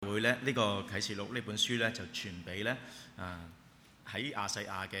會咧，呢個啟示錄呢本書咧就傳俾咧喺亞細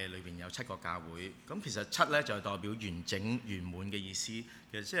亞嘅裏邊有7個教會。咁其實7咧就係代表完整圓滿嘅意思。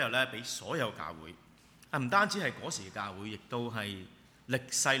其實即係咧俾所有教會唔單止係嗰時嘅教會，亦都係歷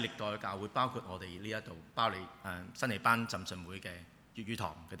世歷代嘅教會，包括我哋呢一度新利班浸信會嘅粵語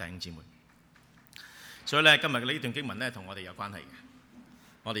堂嘅弟兄姊妹。所以咧今日嘅呢段經文咧同我哋有關係嘅，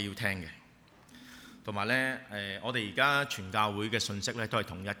我哋要聽嘅。同埋咧我哋而家全教會嘅信息咧都係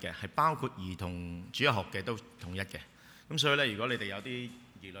統一嘅，係包括兒童主日學嘅都統一嘅。咁所以咧，如果你哋有啲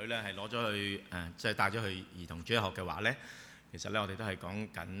兒女咧係攞咗去即係帶咗去兒童主日學嘅話咧，其實咧我哋都係講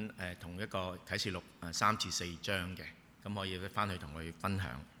緊同一個啟示錄3至4章嘅，咁可以翻去同佢分享。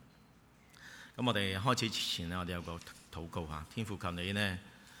咁我哋開始之前咧，我哋有個禱告嚇，天父求你呢，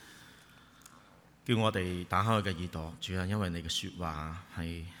叫我哋打開佢嘅耳朵，主要因為你嘅説話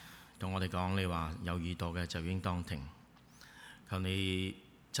係同我哋講，你話有耳朵嘅就應當聽。求你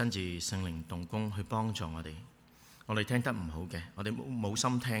親自聖靈動工去幫助我哋。我哋聽得唔好嘅，我哋冇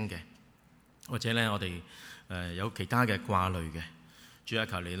心聽嘅，或者咧我哋有其他嘅掛慮嘅，主啊，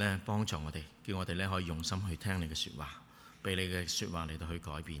求你咧幫助我哋，叫我哋咧可以用心去聽你嘅説話，俾你嘅説話嚟到去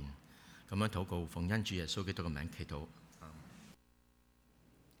改變。咁樣禱告，奉恩主耶穌基督嘅名祈禱。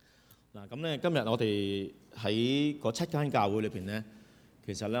嗱，咁咧今日我哋喺嗰7間教會裏邊咧，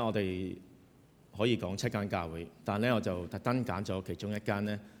其實咧我哋可以講7間教會，但係咧我就特登揀咗其中一間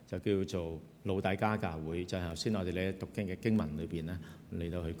咧，就叫做老底嘉教會，就係頭先我哋咧讀經嘅經文裏邊咧嚟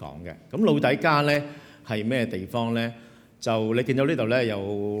到去講嘅。咁老底嘉咧係咩地方咧？就你見到呢度咧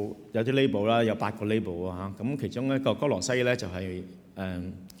有啲 label 啦，有8個 label 啊嚇。咁其中一個哥羅西咧就係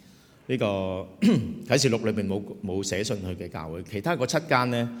呢個啟示錄裏邊冇寫信去嘅教會，其他嗰7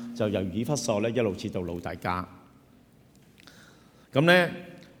間咧就由以弗所咧一路至到老底嘉。咁咧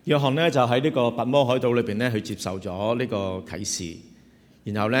約翰咧就喺呢個拔摩海島裏邊咧去接受咗呢個啟示，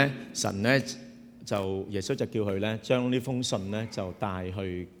然後咧神咧就耶穌就叫佢咧將呢封信咧就帶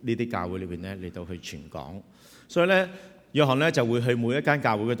去呢啲教會裏邊咧嚟到去傳講。所以咧約翰咧就會去每一間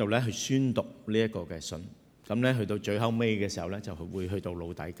教會嗰度咧去宣讀呢一個嘅信。咁咧去到最後尾嘅時候咧，就會去到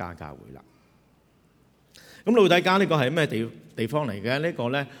老底嘉教會啦。咁老底嘉呢個係咩地方嚟嘅？呢個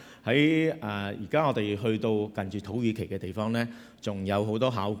咧喺而家我哋去到近住土耳其嘅地方咧，仲有好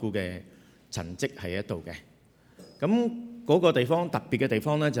多考古嘅塵跡喺一度嘅。咁嗰個地方特別嘅地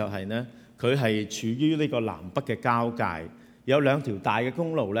方咧，就係咧佢係處於呢個南北嘅交界，有2條大嘅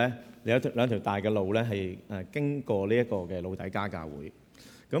公路咧，有2條大嘅路咧係經過呢一個嘅老底嘉教會。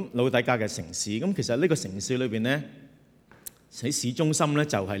咁老底嘉嘅城市，咁其實呢個城市裏邊咧，喺市中心咧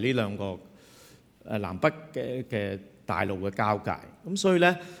就係呢2個南北嘅大路嘅交界。咁所以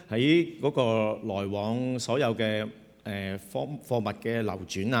咧喺嗰個來往所有嘅貨物嘅流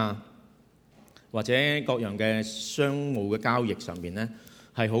轉啊，或者各樣嘅商務嘅交易上邊咧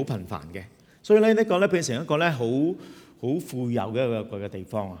係好頻繁嘅。所以咧呢個咧變成一個咧好富有嘅一個地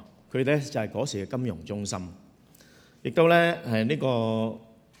方啊！佢咧就係嗰時嘅金融中心，亦都咧係呢個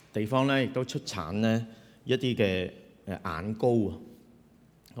地方咧，亦都出產咧一啲嘅眼膏啊。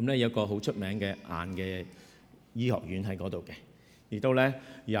咁咧有個好出名嘅眼嘅醫學院喺嗰度嘅，亦都咧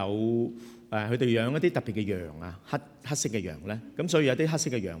有佢哋養一啲特別嘅羊啊，黑色嘅羊咧。咁所以有啲黑色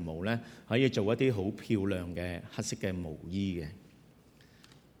嘅羊毛咧，可以做一啲好漂亮嘅黑色嘅毛衣嘅。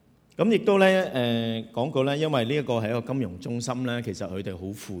咁亦都咧講過咧，因為呢一個係一個金融中心咧，其實佢哋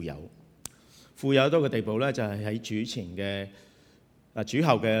好富有到個地步咧，就係喺主前嘅主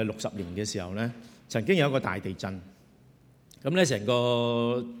後嘅60年嘅時候咧，曾經有一個大地震，咁咧成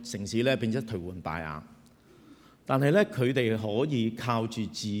個城市咧變咗頹垣敗瓦。但係咧佢哋可以靠住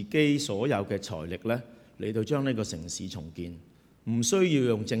自己所有嘅財力咧嚟到將呢個城市重建，唔需要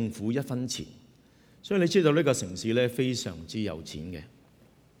用政府一分錢。所以你知道呢個城市咧非常之有錢嘅。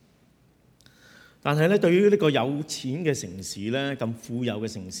但係咧對於呢個有錢嘅城市咧，咁富有嘅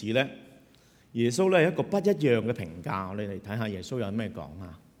城市咧，耶穌咧有一個不一樣嘅評價。我哋嚟睇下耶穌有咩講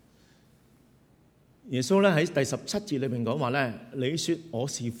啊？耶穌咧喺第17節裏邊講話咧，你説我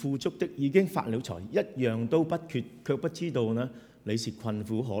是富足的，已經發了財，一樣都不缺，卻不知道呢你是困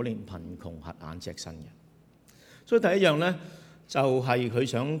苦可憐、貧窮、瞎眼隻身嘅。所以第一樣咧就係佢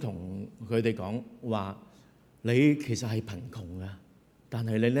想同佢哋講話，你其實係貧窮嘅，但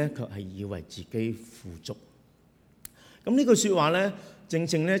係你咧卻係以為自己富足。咁呢句説話咧，正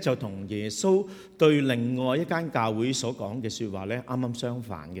正咧就同耶穌對另外一間教會所講嘅説話咧，啱啱相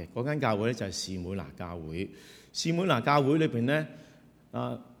反嘅。嗰間教會咧就係士每拿教會。士每拿教會裏邊咧，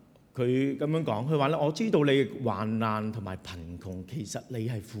佢咁樣講，佢話咧：我知道你患難同埋貧窮，其實你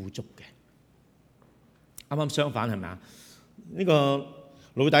係富足嘅。啱啱相反係咪啊？呢個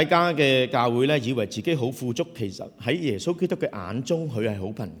老底嘉嘅教會咧，以為自己好富足，其實喺耶穌基督嘅眼中，佢係好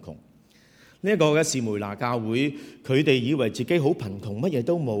貧窮。呢一個嘅士梅拿教會，佢哋以為自己好貧窮，乜嘢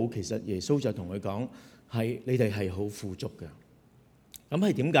都冇。其實耶穌就同佢講：係你哋係好富足嘅。咁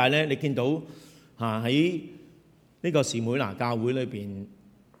係點解咧？你見到喺呢個士梅拿教會裏邊，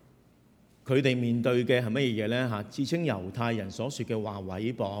佢哋面對嘅係乜嘢嘢咧？自稱猶太人所說嘅話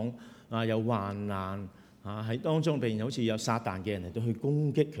毀謗有患難喺當中，譬如好似有撒旦嘅人嚟到去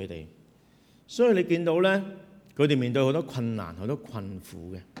攻擊佢哋。所以你見到咧，佢哋面對好多困難、好多困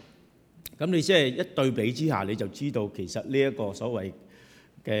苦嘅。咁你即係一對比之下，你就知道其實呢一個所謂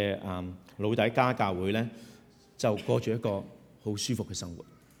嘅老底嘉教會咧，就過住一個好舒服嘅生活，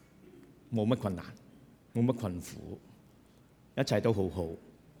冇乜困難，冇乜困苦，一切都好好，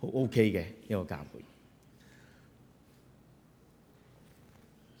好 OK 嘅一個教會。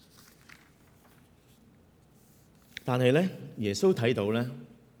但係咧，耶穌睇到咧，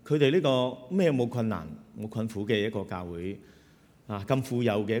佢哋呢個咩冇困難、冇困苦嘅一個教會咁富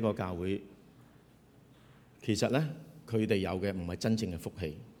有嘅一個教會，其實咧佢哋有嘅唔係真正嘅福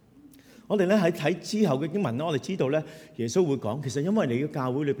氣。我哋咧喺睇之後嘅經文咧，我哋知道咧，耶穌會講，其實因為你嘅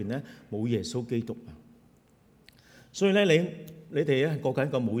教會裏邊咧冇耶穌基督啊，所以咧你哋咧過緊一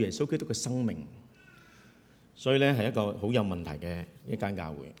個冇耶穌基督嘅生命，所以咧係一個好有問題嘅一間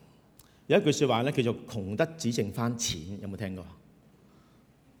教會。有一句説話咧叫做窮得只剩翻錢，有冇聽過？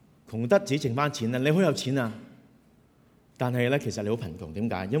窮得只剩翻錢啊！你好有錢啊，但係咧其實你好貧窮。點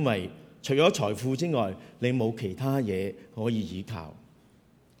解？因為除咗財富之外，你冇其他嘢可以依靠。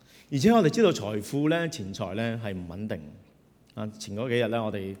而且我哋知道財富咧、錢財咧係唔穩定。前嗰幾日咧，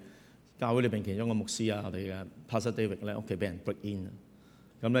我哋教會裏邊其中個牧師我哋嘅 Pastor David 咧屋企俾人 break in，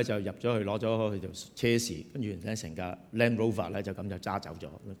咁咧就入咗去攞咗佢條車匙，跟住咧成架 Land Rover 咧就咁就揸走咗，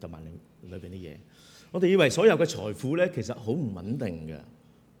同埋裏邊啲嘢。我哋以為所有嘅財富咧其實好唔穩定嘅。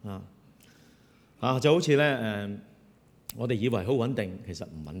就好似咧我哋以為好穩定，其實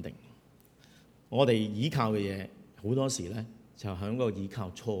唔穩定。我哋依靠嘅嘢好多時咧就喺個依靠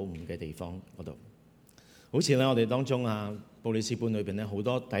錯誤嘅地方嗰度。好似咧我哋當中布里斯本裏邊咧好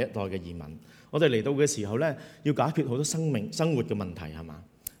多第一代嘅移民，我哋嚟到嘅時候咧要解決好多生活嘅問題，係嘛？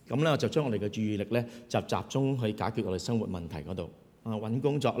咁咧就將我哋嘅注意力咧就集中去解決我哋生活問題嗰度揾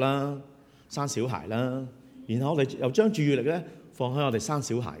工作啦、生小孩啦，然後我哋又將注意力咧放喺我哋生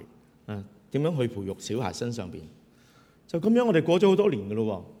小孩點樣去培育小孩身上邊，就咁樣我哋過咗好多年噶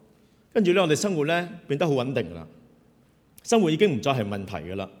咯。跟住咧我哋生活咧變得好穩定噶啦，生活已經唔再係問題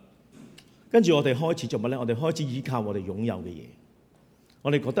噶啦。跟住我哋開始做乜咧？我哋開始依靠我哋擁有嘅嘢，我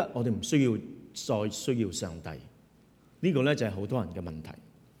哋覺得我哋唔需要再需要上帝。呢個咧就係好多人嘅問題。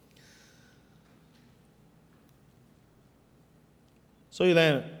所以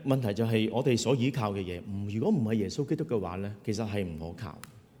咧問題就係我哋所依靠嘅嘢，如果唔係耶穌基督嘅話咧，其實係唔可靠。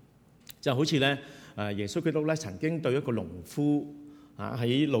就好似咧耶穌基督咧曾經對一個農夫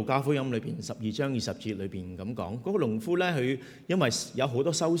喺路加福音裏邊12章20節裏邊咁講，嗰個農夫咧佢因為有好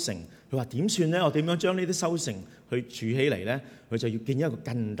多收成，佢話點算咧？我點樣將呢啲收成去儲起嚟咧？佢就要建一個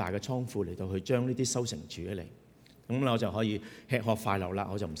更大嘅倉庫嚟到去將呢啲收成儲起嚟，咁咧我就可以吃喝快樂啦，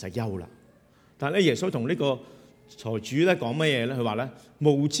我就唔使憂啦。但係咧耶穌同呢個財主咧講乜嘢咧？佢話咧，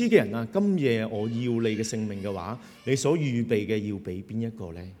無知嘅人今夜我要你嘅性命嘅話，你所預備嘅要俾邊一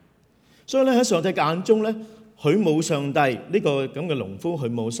個咧？所以咧喺上帝嘅眼中咧，佢冇上帝呢個咁嘅農夫，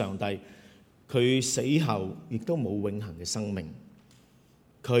佢冇上帝，佢死後亦都冇永恆嘅生命，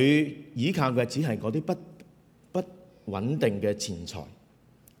佢依靠嘅只係嗰啲不穩定嘅錢財，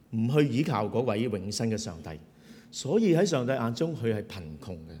唔去依靠嗰位永生嘅上帝，所以喺上帝眼中佢係貧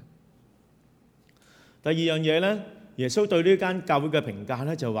窮嘅。第二樣嘢咧，耶穌對呢間教會嘅評價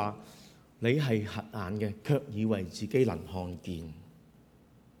咧就話：你係瞎眼嘅，卻以為自己能看見。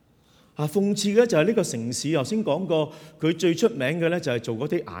諷刺嘅就係呢個城市，頭先講過，佢最出名嘅咧就係做嗰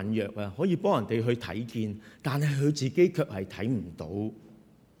啲眼藥可以幫人哋去睇見，但係佢自己卻係睇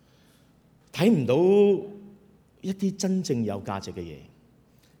唔到一啲真正有價值嘅嘢，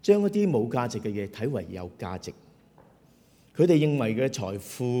將一啲冇價值嘅嘢睇為有價值。佢哋認為嘅財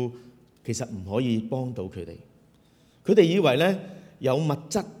富其實唔可以幫到佢哋，佢哋以為咧有物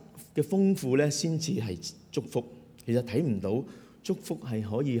質嘅豐富咧先至係祝福，其實睇唔到祝福係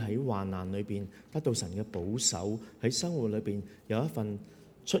可以喺患難裏邊得到神嘅保守，喺生活裏邊有一份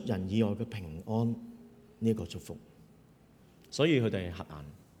出人意外嘅平安呢一個祝福，所以佢哋係瞎眼。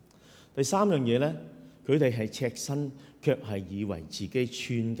第三樣嘢咧，佢哋係赤身，卻係以為自己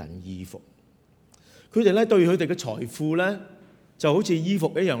穿緊衣服。佢哋咧對佢哋嘅財富咧，就好似衣服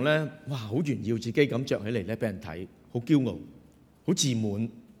一樣咧，哇！好炫耀自己咁着起嚟咧，俾人睇，好驕傲，好自滿，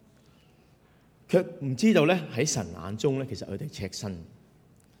卻唔知道咧喺神眼中咧，其實佢哋赤身。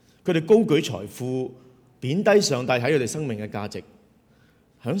佢哋高舉財富，貶低上帝喺佢哋生命嘅價值。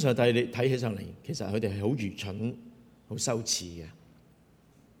響上帝你睇起上嚟，其實佢哋係好愚蠢、好羞恥嘅。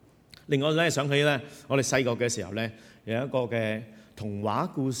另外咧，想起咧，我哋細個嘅時候咧，有一個嘅童話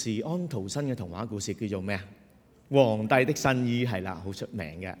故事，安徒生嘅童話故事叫做咩啊？皇帝的新衣，係啦，好出名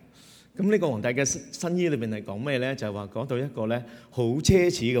嘅。咁呢個皇帝嘅新衣裏邊係講咩咧？就係話講到一個咧好奢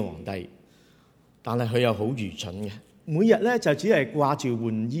侈嘅皇帝，但係佢又好愚蠢嘅。每日咧就只係掛住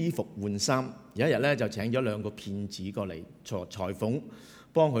換衣服換衫。有一日咧就請咗兩個騙子過嚟裁縫，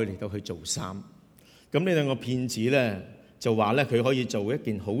幫佢嚟到去做衫。咁呢兩個騙子咧就話咧佢可以做一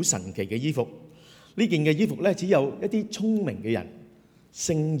件好神奇嘅衣服。呢件嘅衣服咧只有一啲聰明嘅人、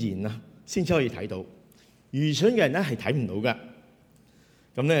聖賢啊先至可以睇到，愚蠢嘅人咧係睇唔到嘅。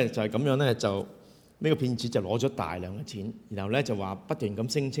咁咧就係咁樣咧，就呢個騙子就攞咗大量嘅錢，然後咧就話不斷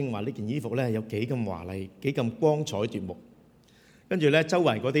咁聲稱話呢件衣服咧有幾咁華麗、幾咁光彩奪目。跟住咧，周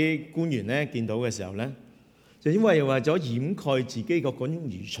圍嗰啲官員咧見到嘅時候咧，就因為為咗掩蓋自己個嗰種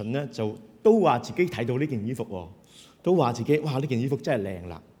愚蠢咧，就都話自己睇到呢件衣服喎，都話自己哇呢件衣服真係靚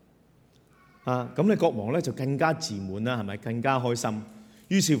啦。咁咧國王咧就更加自滿啦，係咪更加開心？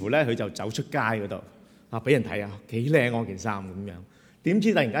於是乎咧，佢就走出街嗰度俾人睇下幾靚我件衫咁樣。點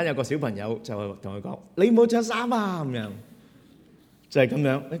知突然間有個小朋友就同佢講：你冇着衫啊！咁樣就係咁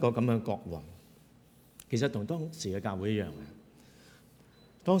樣一個咁樣嘅國王。其實同當時嘅教會一樣嘅，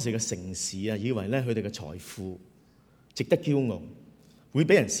當時嘅城市啊，以為咧佢哋嘅財富值得驕傲，會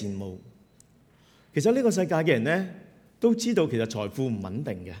俾人羨慕。其實呢個世界嘅人咧都知道其實財富唔穩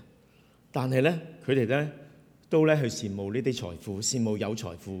定嘅，但係咧佢哋咧都咧去羨慕呢啲財富，羨慕有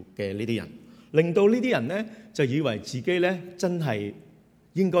財富嘅呢啲人，令到呢啲人咧就以為自己咧真係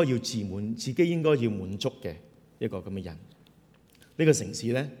應該要自滿，自己應該要滿足嘅一個咁嘅人。呢個城市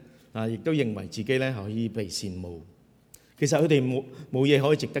咧亦都認為自己咧可以被羨慕。其實佢哋冇嘢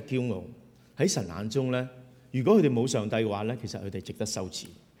可以值得驕傲。喺神眼中咧，如果佢哋冇上帝嘅話咧，其實佢哋值得羞恥。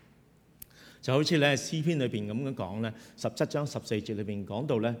就好似咧詩篇裏邊咁樣講咧，17章14節裏邊講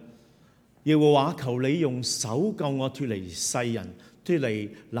到咧，耶和華求你用手救我脫離世人，脫離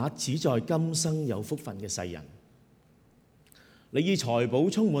那只在今生有福分嘅世人。你以財寶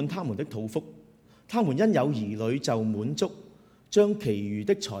充滿他們的肚腹，他們因有兒女就滿足，將其餘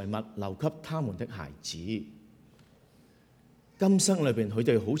的財物留給他們的孩子。今生裏邊佢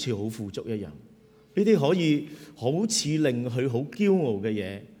哋好似好富足一樣，呢啲可以好似令佢好驕傲嘅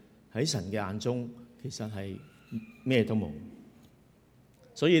嘢，喺神嘅眼中其實係咩都冇。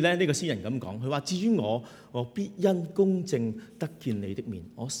所以咧呢個詩人咁講，佢話：至於我必因公正得見你的面，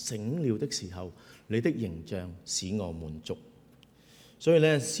我醒了的時候，你的形象使我滿足。所以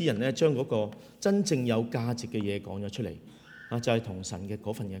咧，詩人咧將嗰個真正有價值嘅嘢講咗出嚟，就係同神嘅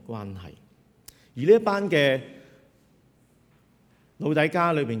嗰份嘅關係。而呢一班嘅老底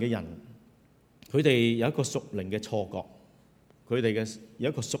嘉裏邊嘅人，佢哋有一個屬靈嘅錯覺，佢哋嘅有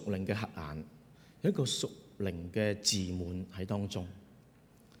一個屬靈嘅黑眼，有一個屬靈嘅自滿喺當中。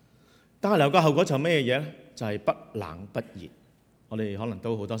但係留個後果就係咩嘢咧？就係不冷不熱。我哋可能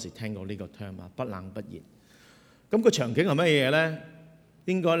都好多時聽過呢個 term 啊，不冷不熱。咁個場景係乜嘢咧？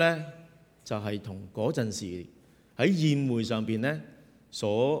應該咧就係同嗰陣時喺宴會上邊咧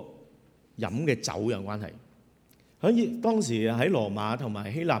所飲嘅酒有關係。喺當時喺羅馬同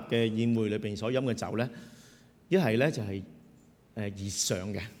埋希臘嘅宴會裏邊所飲嘅酒咧，一係咧就係熱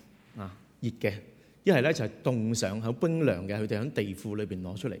上嘅熱嘅，一係咧就係凍上好冰涼嘅，佢哋喺地庫裏邊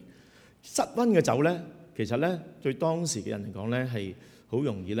攞出嚟。室溫嘅酒咧，其實咧對當時嘅人嚟講咧係好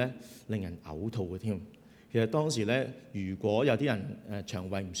容易咧令人嘔吐嘅添。其實當時咧，如果有啲人腸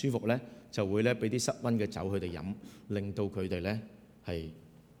胃唔舒服咧，就會咧俾啲室溫嘅酒佢哋飲，令到佢哋咧係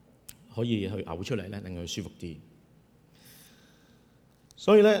可以去嘔出嚟咧，令佢舒服啲。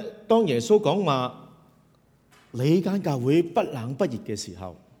所以咧，當耶穌講話你間教會不冷不熱嘅時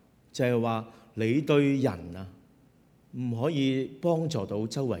候，就係話你對人唔可以幫助到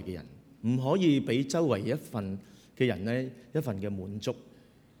周圍嘅人，唔可以俾周圍一份嘅人咧一份嘅滿足。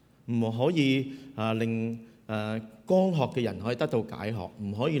唔可以令乾渴嘅人可以得到解渴，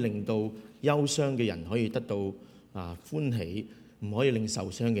唔可以令到憂傷嘅人可以得到歡喜，唔可以令受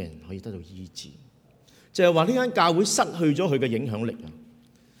傷嘅人可以得到醫治。就係話呢間教會失去咗佢嘅影響力啊，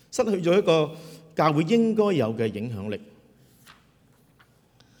失去咗一個教會應該有嘅影響力。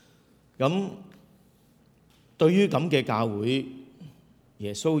咁對於咁嘅教會，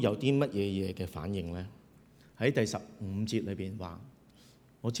耶穌有啲乜嘢嘢嘅反應咧？喺第15節裏邊話：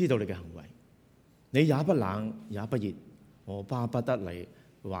我知道你嘅行為，你也不冷也不熱，我巴不得你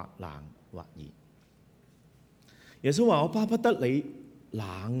或冷或熱。耶穌話：我巴不得你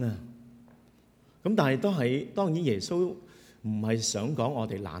冷啊！咁但係當然耶穌唔係想講我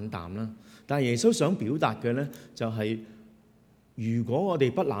哋冷淡啦，但係耶穌想表達嘅咧就係，如果我哋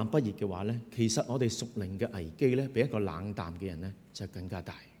不冷不熱嘅話咧，其實我哋屬靈嘅危機咧，比一個冷淡嘅人咧就更加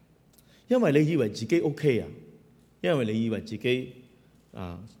大。因為你以為自己 OK 啊，因為你以為自己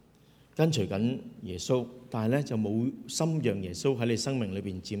跟隨緊耶穌，但係咧就冇心讓耶穌喺你生命裏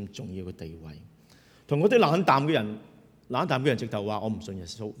邊佔重要嘅地位。同嗰啲冷淡嘅人直頭話我唔信耶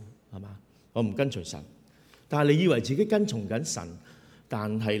穌，係嘛？我唔跟隨神。但係你以為自己跟從緊神，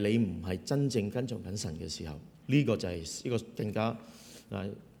但係你唔係真正跟從緊神嘅時候，呢個就係一個更加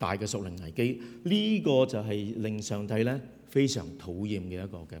大嘅屬靈危機。呢個就係令上帝咧非常討厭嘅一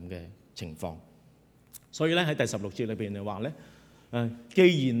個咁嘅情況。所以咧喺第16節裏邊就話咧，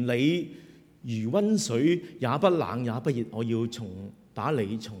既然你如溫水，也不冷也不熱，我要把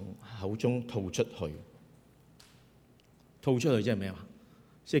你從口中吐出去。吐出去即係咩啊？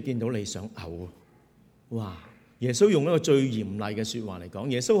即係見到你想嘔。哇！耶穌用一個最嚴厲嘅説話嚟講，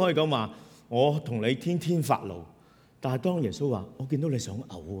耶穌可以講話：我同你天天發怒。但係當耶穌話：我見到你想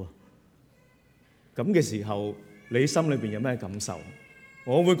嘔啊，咁嘅時候，你心裏邊有咩感受？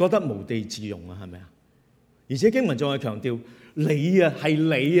我會覺得無地自容啊，係咪啊？而且經文仲係強調你啊，係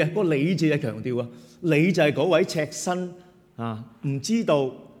你啊，個你字係強調啊，你就係嗰位赤身唔知道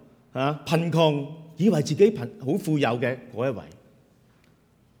貧窮，以為自己好富有嘅嗰一位。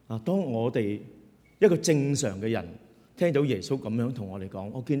當我哋一個正常嘅人聽到耶穌咁樣同我哋講，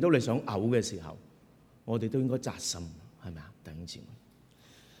我見到你想嘔嘅時候，我哋都應該扎心，係咪啊？弟兄姊妹。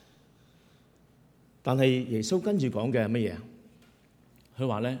但係耶穌跟住講嘅係乜嘢啊？佢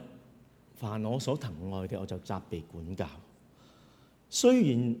話咧：凡我所疼愛嘅，我就責備管教。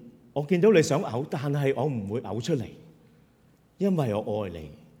雖然我見到你想嘔，但係我唔會嘔出嚟，因為我愛你，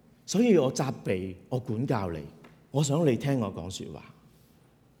所以我責備，我管教你。我想你聽我講説話。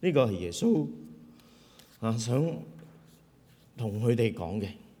呢個係耶穌想同佢哋講嘅。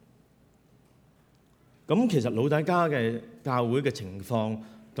咁其實老底嘉嘅教會嘅情況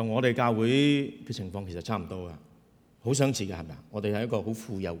同我哋教會嘅情況其實差唔多噶，好相似嘅，係咪啊？我哋係一個好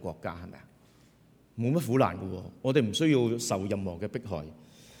富有國家，係咪啊？冇乜苦難嘅喎，我哋唔需要受任何嘅迫害。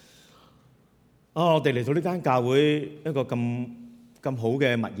我哋嚟到呢間教會一個咁好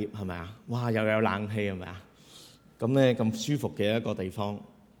嘅物業，係咪啊？哇，又有冷氣，係咪啊？咁咧咁舒服嘅一個地方。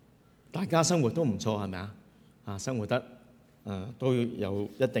大家生活都唔錯，係咪啊？生活得都有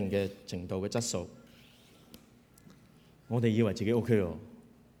一定嘅程度嘅質素。我哋以為自己 OK 喎，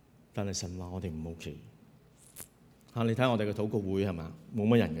但係神話我哋唔 OK。你睇下我哋嘅禱告會係嘛？冇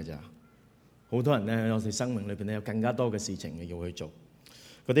乜人嘅咋？好多人咧喺我哋生命裏邊咧有更加多嘅事情要去做。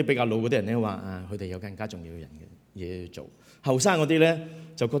嗰啲比較老嗰啲人咧話佢哋有更加重要嘅人嘅嘢要做。後生嗰啲咧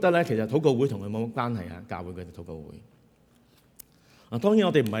就覺得咧其實禱告會同佢冇乜關係啊，教會嘅禱告會。當然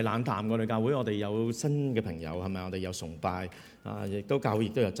我哋唔係冷淡，我哋教會我哋有新嘅朋友，係咪？我哋有崇拜亦都教會亦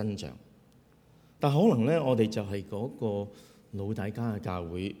都有增長。但可能咧，我哋就係嗰個老底嘉嘅教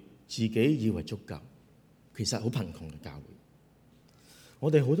會，自己以為足夠，其實好貧窮嘅教會。我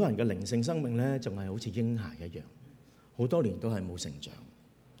哋好多人嘅靈性生命咧，仲係好似嬰孩一樣，好多年都係冇成長。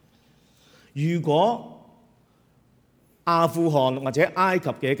如果阿富汗或者埃及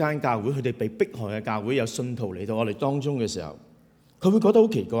嘅一間教會，佢哋被迫害嘅教會有信徒嚟到我哋當中嘅時候，佢會覺得好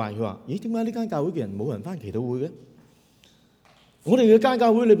奇怪，佢話：咦，點解呢間教會嘅人冇人返祈禱會嘅？我哋嘅間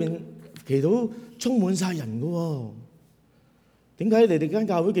教會裏邊祈禱充滿晒人㗎喎，點解你哋間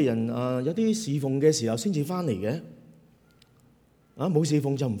教會嘅人有啲侍奉嘅時候先至返嚟嘅？冇侍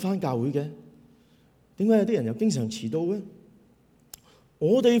奉就唔返教會嘅？點解有啲人又經常遲到嘅？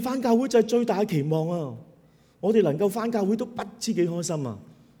我哋返教會就係最大嘅期望啊！我哋能夠返教會都不知幾開心啊！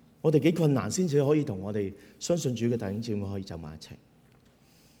我哋幾困難先至可以同我哋相信主嘅弟兄姊妹可以走埋一齊。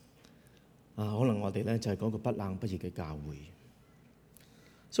可能我哋咧就係嗰個不冷不熱嘅教會。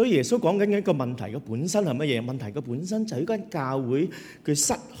所以耶穌講緊嘅一個問題嘅本身係乜嘢？問題嘅本身就係呢間教會佢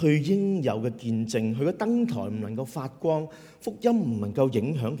失去應有嘅見證，佢嘅燈台唔能夠發光，福音唔能夠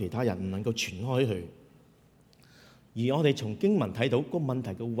影響其他人，唔能夠傳開去。而我哋從經文睇到個問題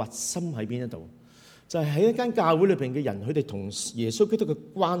嘅核心喺邊一度，就係喺一間教會裏邊嘅人，佢哋同耶穌基督嘅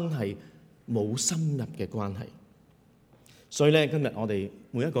關係冇深入嘅關係。所以咧，今日我哋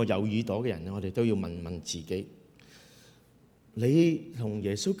每一個有耳朵嘅人，我哋都要問問自己：你同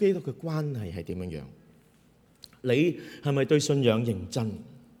耶穌基督嘅關係係點樣樣？你係咪對信仰認真？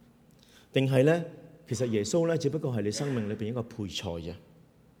定係咧，其實耶穌咧只不過係你生命裏邊一個配菜啫，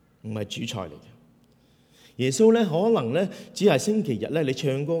唔係主菜嚟嘅。耶穌咧可能咧只係星期日咧你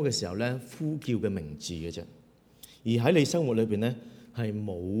唱歌嘅時候咧呼叫嘅名字嘅啫，而喺你生活裏邊咧係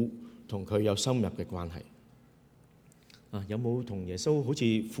冇同佢有深入嘅關係。有冇同耶穌好似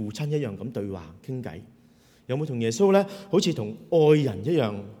父親一樣咁對話傾偈？有冇同耶穌咧好似同愛人一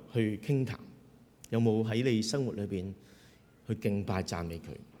樣去傾談？有冇喺你生活裏邊去敬拜讚美佢？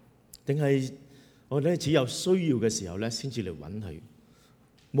定係我哋咧只有需要嘅時候咧先至嚟揾佢，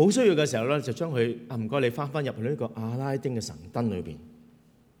冇需要嘅時候咧就將佢唔該你翻入去呢個阿拉丁嘅神燈裏邊。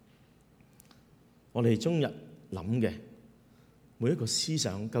我哋終日諗嘅每一個思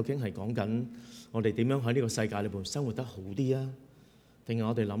想，究竟係講緊我哋點樣喺呢個世界裏邊生活得好啲啊？定係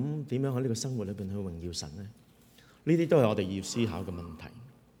我哋諗點樣喺呢個生活裏邊去榮耀神呢？呢啲都係我哋要思考嘅問題。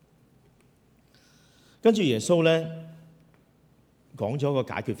跟住耶穌咧講咗個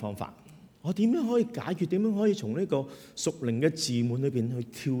解決方法，我點樣可以解決？點樣可以從呢個屬靈嘅自滿裏邊去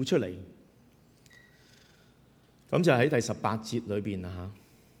跳出嚟？咁就喺第18節裏邊啊，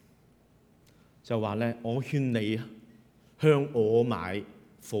就話咧，我勸你向我買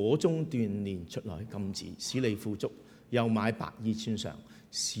火中鍛煉出來金子，使你富足；又買白衣穿上，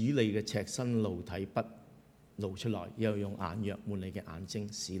使你嘅赤身露體不露出來；又用眼藥滿你嘅眼睛，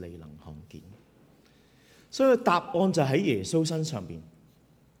使你能看見。所以答案就喺耶穌身上邊。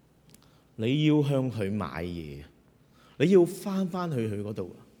你要向佢買嘢，你要翻去佢嗰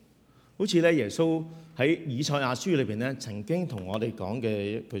度。好似咧耶穌喺以賽亞書裏邊咧，曾經同我哋講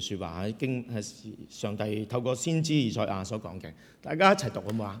嘅一句説話，係上帝透過先知以賽亞所講嘅。大家一齊讀好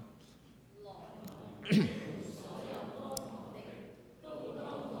唔好啊？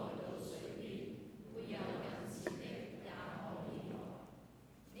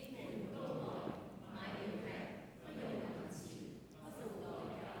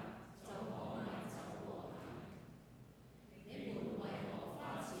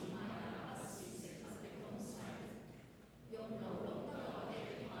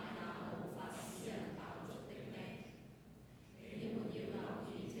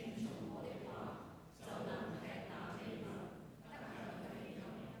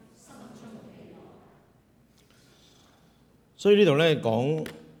所以呢度咧講，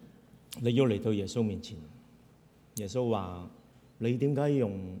你要嚟到耶穌面前。耶穌話：你點解要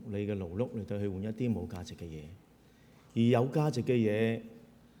用你嘅勞碌嚟到去換一啲冇價值嘅嘢？而有價值嘅嘢，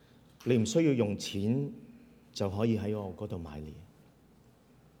你唔需要用錢就可以喺我嗰度買嚟。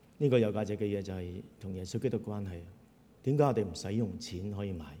呢個有價值嘅嘢就係同耶穌基督關係。點解我哋唔使用錢可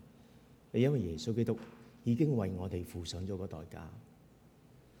以買？係因為耶穌基督已經為我哋付上咗個代價。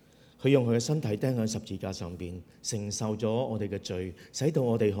佢用佢嘅身體釘喺十字架上邊，承受咗我哋嘅罪，使到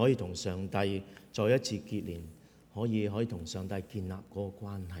我哋可以同上帝再一次結連，可以同上帝建立嗰個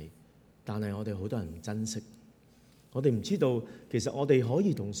關係。但係我哋好多人唔珍惜，我哋唔知道其實我哋可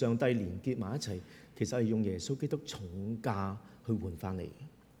以同上帝連結埋一齊，其實係用耶穌基督重價去換翻嚟。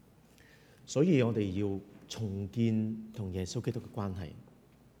所以我哋要重建同耶穌基督嘅關係。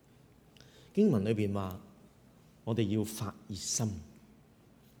經文裏邊話，我哋要發熱心，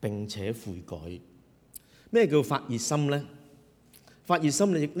並且悔改。咩叫發熱心咧？發熱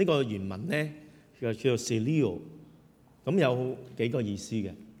心呢個原文咧叫做 Celio， 咁有幾個意思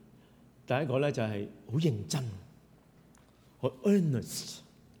嘅。第一個咧就係好認真，好 earnest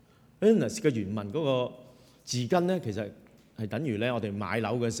嘅原文嗰個字根咧，其實係等於咧我哋買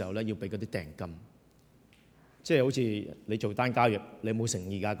樓嘅時候咧要俾嗰啲訂金，即係好似你做單交易，你冇誠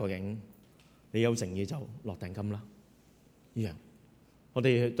意㗎，究竟你有誠意就落訂金啦一樣。我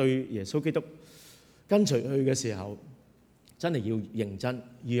哋對耶穌基督跟隨佢嘅時候，真係要認真，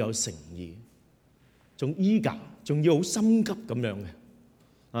要有誠意，仲eager，仲要好心急咁樣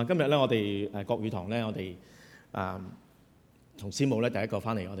嘅。今日咧我哋國語堂咧，我哋同師母咧第一個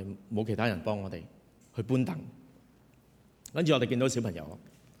翻嚟，我哋冇其他人幫我哋去搬凳，跟住我哋見到小朋友，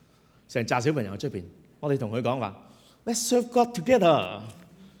成紮小朋友喺出邊，我哋同佢講話 Let's serve God together，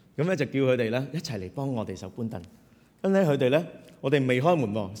 咁咧就叫佢哋咧一齊嚟幫我哋手搬凳。跟住佢哋咧，我哋未開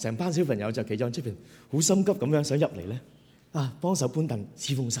門喎，成班小朋友就企咗喺出邊，好心急咁樣想入嚟咧，幫手搬凳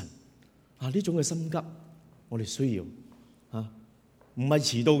侍奉神。呢種嘅心急，我哋需要唔係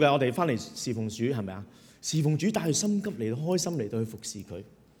遲到嘅。我哋翻嚟侍奉主係咪啊？侍奉主帶住心急嚟到，開心嚟到去服侍佢。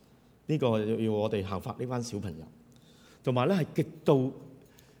呢個要我哋效法呢班小朋友，同埋咧係極度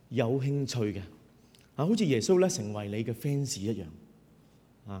有興趣嘅。好似耶穌咧成為你嘅 fans 一樣，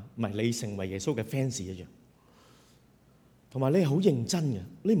唔係你成為耶穌嘅 fans 一樣。同埋你係好認真嘅，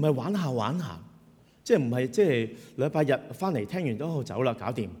你唔係玩下，即係唔係即係禮拜日翻嚟聽完都好走啦，搞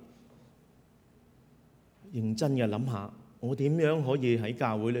掂。認真嘅諗下，我點樣可以喺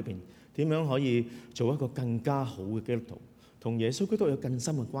教會裏邊，點樣可以做一個更加好嘅基督徒，同耶穌基督有更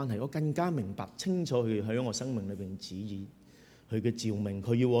深嘅關係，我更加明白清楚佢喺我生命裏邊旨意，佢嘅召命，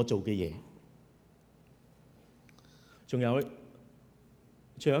佢要我做嘅嘢。仲有一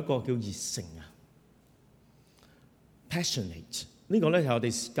個叫熱誠passionate， 呢個咧係我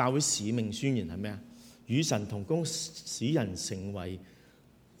哋教會使命宣言係咩啊？與神同工，使人成為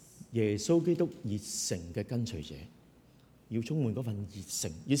耶穌基督熱誠嘅跟隨者。要充滿嗰份熱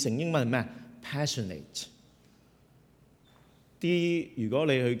誠。熱誠英文係咩？Passionate。如果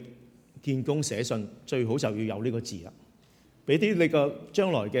你去見工寫信，最好就要有呢個字啦，俾啲你個將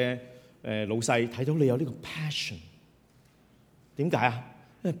來嘅老細睇到你有呢個 passion。點解啊？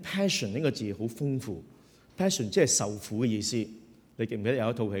因為 passion 呢個字好豐富。passion 即係受苦嘅意思。你記唔記得有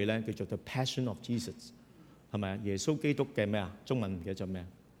一套戲咧叫做 The Passion of Jesus， 係咪啊？耶穌基督嘅咩啊？中文唔記得咗咩？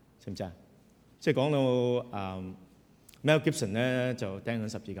知唔知啊？即係講到Mel Gibson 咧就釘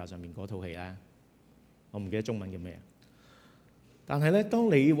喺十字架上面嗰套戲咧，我唔記得中文叫咩。但係咧，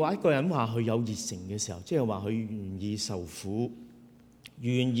當你話一個人話佢有熱誠嘅時候，即係話佢願意受苦、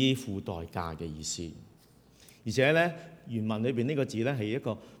願意付代價嘅意思。而且咧，原文裏邊呢個字咧係一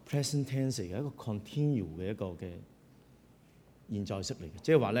個 present tense 嘅一個 continue 嘅一個嘅現在式嚟嘅，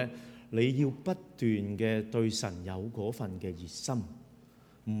即係話咧，你要不斷嘅對神有嗰份嘅熱心，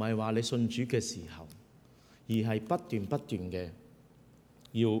唔係話你信主嘅時候，而係不斷嘅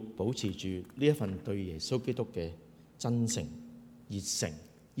要保持住呢一份對耶穌基督嘅真誠、熱誠、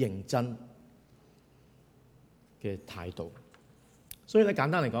認真嘅態度。所以咧，簡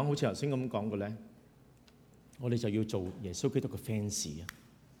單嚟講，好似頭先咁講過咧，我哋就要做耶穌基督嘅 fans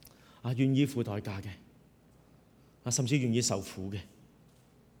啊，願意付代價嘅。甚至願意受苦嘅，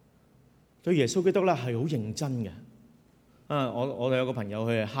對耶穌基督咧係好認真嘅。我哋有個朋友，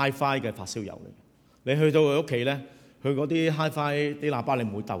佢係 Hi-Fi 嘅發燒友嚟嘅。你去到佢屋企咧，佢嗰啲 Hi-Fi 啲喇叭你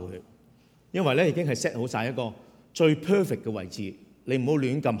唔好鬥佢，因為咧已經係 set 好晒一個最 perfect 嘅位置，你唔好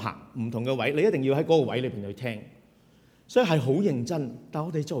亂咁行唔同嘅位，你一定要喺嗰個位裏邊去聽。所以係好認真。但係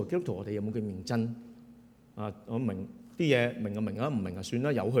我哋作為基督徒，我哋有冇咁認真？我明啲嘢，明就明啦，唔明就算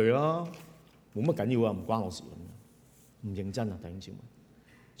啦，由佢啦，冇乜緊要啊，唔關我事咁樣。唔認真啊，弟兄姊妹。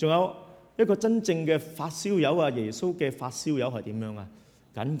仲有一個真正嘅發燒友啊，耶穌嘅發燒友係點樣啊？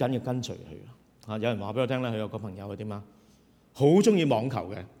緊緊嘅跟隨佢。有人話俾我聽咧，佢有個朋友係點啊？好中意網球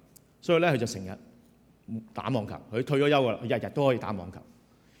嘅，所以咧佢就成日打網球。佢退咗休噶啦，日日都可以打網球。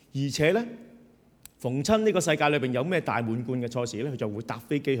而且咧，逢親呢個世界裏邊有咩大滿貫嘅賽事咧，佢就會搭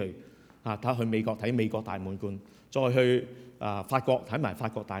飛機去去美國睇美國大滿貫，再去法國睇埋法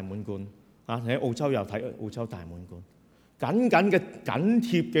國大滿貫，喺澳洲又睇澳洲大滿貫。緊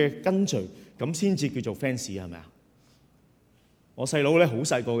貼嘅跟隨，咁先至叫做 fans 係咪啊？我細佬咧好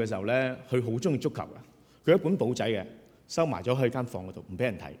細個嘅時候咧，佢好中意足球嘅，佢一本簿仔嘅，收埋咗喺間房嗰度，唔俾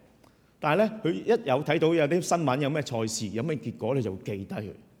人睇。但係咧，佢一有睇到有啲新聞，有咩賽事，有咩結果，你就會記低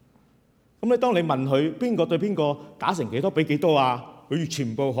佢。咁咧，當你問佢邊個對邊個打成幾多比幾多啊，佢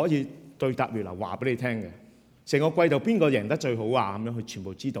全部可以對答如流話俾你聽嘅。成個季度邊個贏得最好啊？咁樣佢全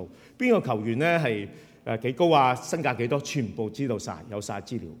部知道。邊個球員咧係幾高啊？身價幾多？全部知道晒，有晒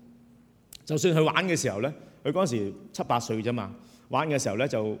資料。就算佢玩嘅時候咧，佢嗰陣時7、8歲啫嘛。玩嘅時候咧，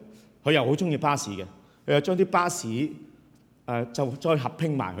就佢又好中意巴士嘅，佢又將啲巴士就再合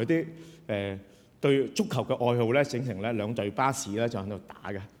拼埋佢啲對足球嘅愛好咧，整成咧2隊巴士咧就喺度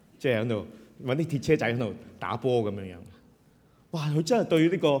打嘅，即係喺度揾啲鐵車仔喺度打波咁樣樣。哇！佢真係對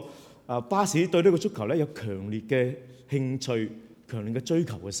呢個巴士對呢個足球咧有強烈嘅興趣、強烈嘅追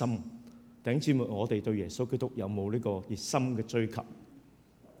求嘅心。弟兄姊妹，我哋對耶穌基督有冇呢個熱心嘅追求？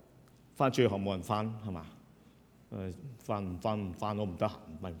翻最後冇人翻係嘛？翻唔翻我唔得閒，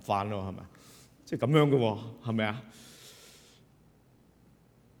咪唔翻咯係咪？即係咁樣嘅喎，係咪啊？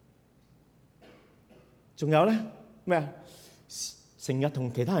仲有咧咩啊？成日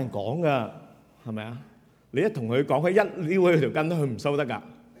同其他人講噶係咪啊？你一同佢講，佢一撩起條筋都佢唔收得㗎，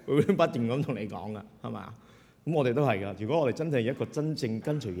佢會不斷咁同你講㗎，係嘛？咁我哋都係㗎。如果我哋真係一個真正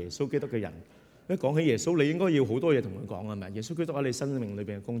跟隨耶穌基督嘅人，一講起耶穌，你應該要好多嘢同佢講係咪？耶穌基督喺你生命裏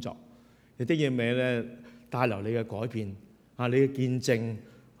邊嘅工作，有啲嘢咩咧帶來你嘅改變你嘅見證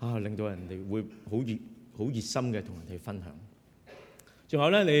令到人哋會好熱心嘅同人哋分享。仲有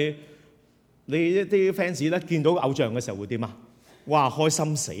咧，你一啲 fans 咧見到偶像嘅時候會點啊？哇，開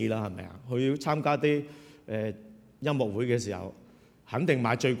心死啦，係咪啊？去參加啲音樂會嘅時候，肯定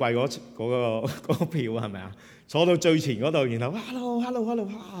買最貴嗰個票係咪啊？坐到最前嗰度，然後 hello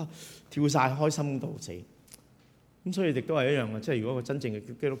跳晒開心到死。咁所以亦都係一樣嘅，即係如果個真正嘅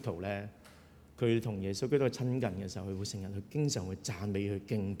基督徒咧，佢同耶穌基督親近嘅時候，佢會成日去經常去讚美、去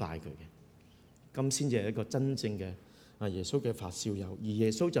敬拜佢嘅。咁先至係一個真正嘅耶穌嘅發燒友。而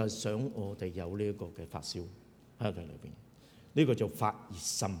耶穌就係想我哋有呢一個嘅發燒喺佢裏邊，呢個叫發熱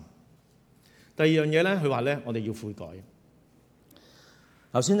心。第二樣嘢咧，佢話咧，我哋要悔改。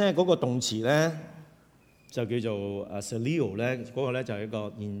頭先咧嗰個動詞咧就叫做salio咧，嗰個咧就係一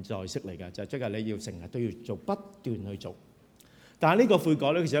個現在式嚟嘅，就即係你要成日都要做，不斷去做。但係呢個悔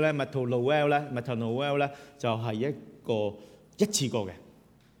改咧，其實咧 metanoel 咧就係一個一次過嘅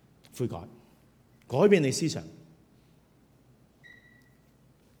悔改，改變你思想。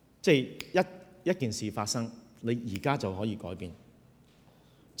即係一件事發生，你而家就可以改變。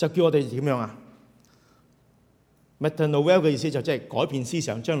就叫我哋點樣啊？ metanoel 嘅意思就即係改變思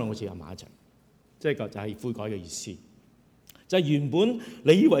想，將兩個字合埋一齊，即係就係悔改嘅意思。就係原本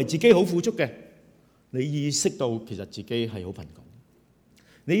你以為自己好富足嘅，你意識到其實自己係好貧窮。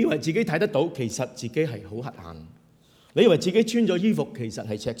你以為自己睇得到，其實自己係好黑眼。你以為自己穿咗衣服，其實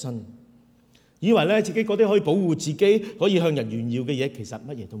係赤身。以為咧自己嗰啲可以保護自己、可以向人炫耀嘅嘢，其實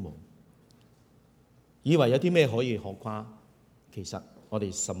乜嘢都冇。以為有啲咩可以可誇，其實我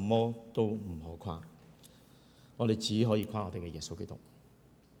哋什麼都唔可誇。我哋只可以誇我哋嘅耶穌基督。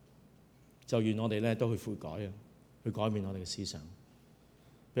就願我哋咧都去悔改啊，去改變我哋嘅思想，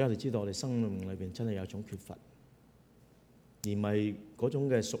俾我哋知道我哋生命裏邊真係有一種缺乏，而唔係嗰種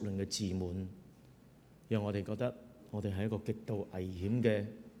嘅屬靈嘅自滿，讓我哋覺得我哋喺一個極度危險嘅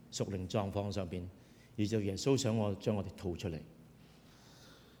屬靈狀況上邊，而就耶穌想將我哋吐出嚟。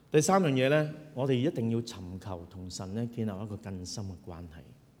第三樣嘢咧，我哋一定要尋求同神咧建立一個更深嘅關係。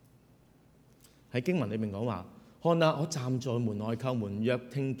喺經文裏面講話，看啊，我站在門外叩門，若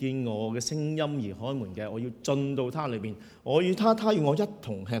聽見我嘅聲音而開門嘅，我要進到他裏邊，我與他，他與我一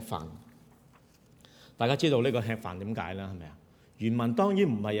同吃飯。大家知道呢個吃飯點解啦？係咪啊？原文當然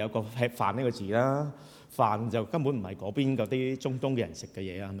唔係有個吃飯呢個字啦，飯就根本唔係嗰邊嗰啲中東嘅人食嘅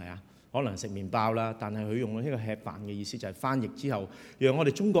嘢啊，係咪啊？可能食麵包啦，但係佢用呢個吃飯嘅意思就係翻譯之後，讓我哋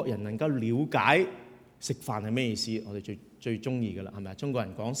中國人能夠了解食飯係咩意思。我哋最中意㗎啦，係咪啊？中國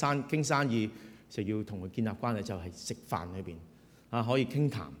人講傾生意就要同佢建立關係，就係食飯裏邊啊，可以傾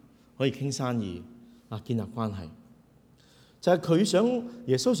談，可以傾生意啊，建立關係。就係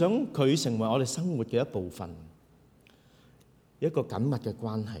耶穌想佢成為我哋生活嘅一部分，一個緊密嘅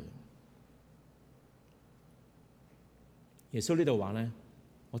關係。耶穌呢度話咧，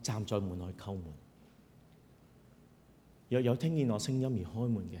我站在門外叩門，若有聽見我聲音而開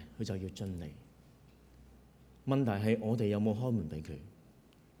門嘅，佢就要進嚟。問題係我哋有冇開門俾佢？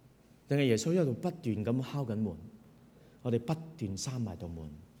定係耶穌一路不斷咁敲緊門，我哋不斷閂埋道門，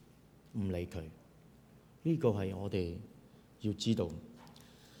唔理佢？呢個係我哋要知道，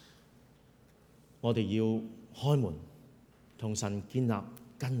我哋要開門，同神建立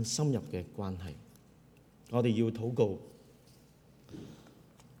更深入嘅關係。我哋要禱告，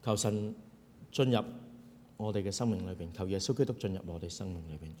求神進入我哋嘅生命裏邊，求耶穌基督進入我哋生命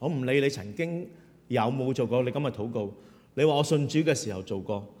裏邊。我唔理你曾經有冇做過，你今日禱告，你話我信主嘅時候做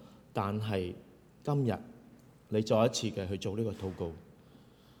過，但係今日你再一次嘅去做呢個禱告，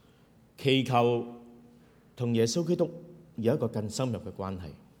祈求同耶穌基督有一個更深入嘅關係，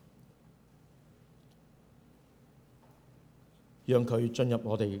讓佢進入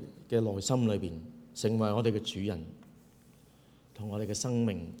我哋嘅內心裏邊，成為我哋嘅主人，同我哋嘅生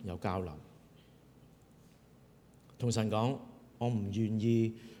命有交流。同神講，我唔願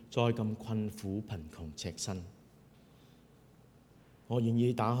意再咁困苦、貧窮、赤身，我願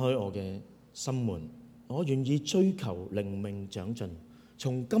意打開我嘅心門，我願意追求靈命長進。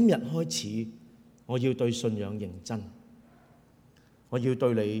從今日開始，我要對信仰認真，我要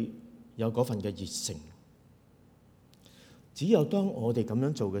對你有嗰份嘅熱誠。只有當我哋咁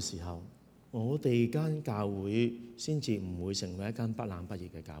樣做嘅時候，我哋間教會先至唔會成為一間不冷不熱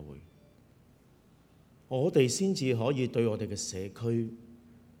嘅教會。我哋先至可以對我哋嘅社區，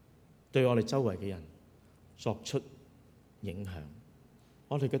對我哋周圍嘅人作出影響。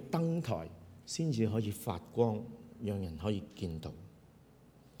我哋嘅燈台先至可以發光，讓人可以見到。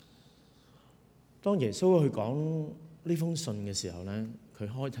當耶穌去講呢封信嘅時候咧，佢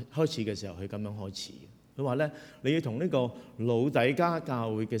開始嘅時候，佢咁樣開始。佢話咧，你要同呢個老底嘉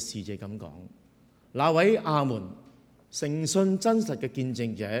教會嘅使者咁講，那位阿門，誠信真實嘅見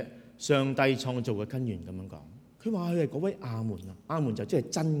證者，上帝創造嘅根源咁樣講。佢話佢係嗰位阿門啊，阿門就即係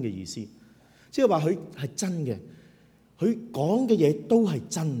真嘅意思，即係話佢係真嘅，佢講嘅嘢都係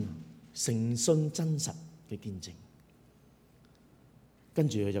真，誠信真實嘅見證。跟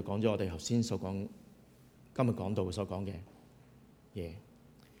住佢就講咗我哋頭先所講，今日講到所講嘅嘢。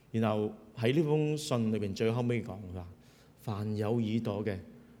然後喺呢封信裏邊最後尾講話，凡有耳朵嘅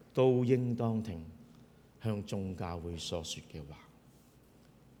都應當聽向眾教會所說嘅話。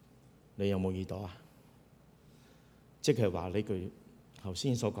你有冇耳朵啊？即係話呢句頭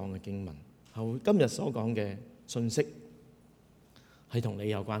先所講嘅經文，今日所講嘅信息係同你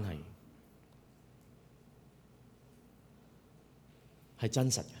有關係，係真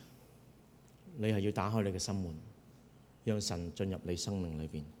實嘅。你係要打開你嘅心門，讓神進入你生命裏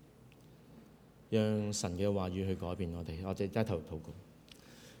邊。讓神嘅話語去改變我哋。我哋低頭禱告。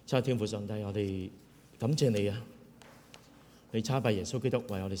親愛天父上帝，我哋感謝你啊！你差派耶穌基督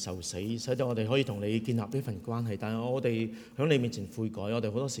為我哋受死，使到我哋可以同你建立呢份關係。但係我哋喺你面前悔改，我哋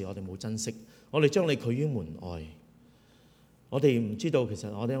好多時我哋冇珍惜，我哋將你拒於門外。我哋唔知道其實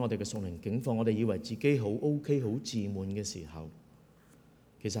我哋嘅屬靈境況，我哋以為自己好 OK 好自滿嘅時候，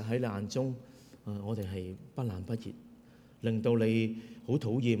其實喺你眼中，我哋係不冷不熱，令到你好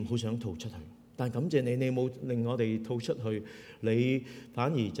討厭，好想逃出去。但感謝你，你冇令我哋逃出去，你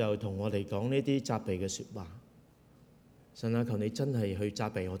反而就同我哋講呢啲責備嘅説話。神啊，求你真係去責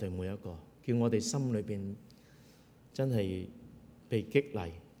備我哋每一個，叫我哋心裏邊真係被激勵、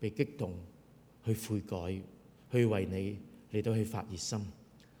被激動，去悔改，去為你嚟到去發熱心，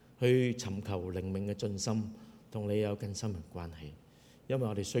去尋求靈命嘅進心，同你有更深嘅關係。因為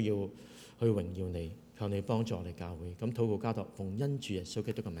我哋需要去榮耀你，求你幫助我哋教會。咁禱告交託，奉恩主耶穌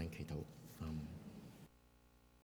基督嘅名祈禱。